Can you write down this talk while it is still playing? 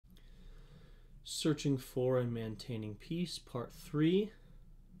Searching for and Maintaining Peace, Part 3,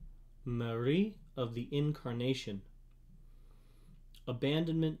 Marie of the Incarnation.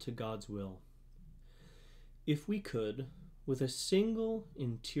 Abandonment to God's will. If we could, with a single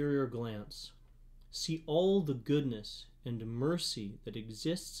interior glance, see all the goodness and mercy that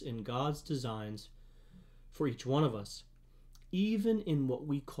exists in God's designs for each one of us, even in what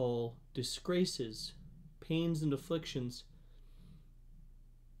we call disgraces, pains, and afflictions,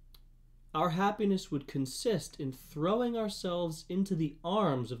 our happiness would consist in throwing ourselves into the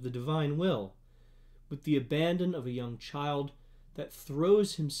arms of the divine will, with the abandon of a young child that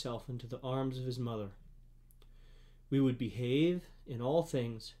throws himself into the arms of his mother. We would behave in all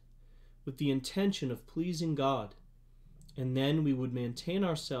things with the intention of pleasing God, and then we would maintain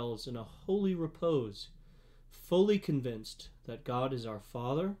ourselves in a holy repose, fully convinced that God is our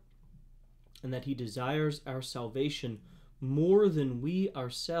Father and that He desires our salvation more than we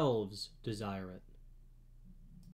ourselves desire it.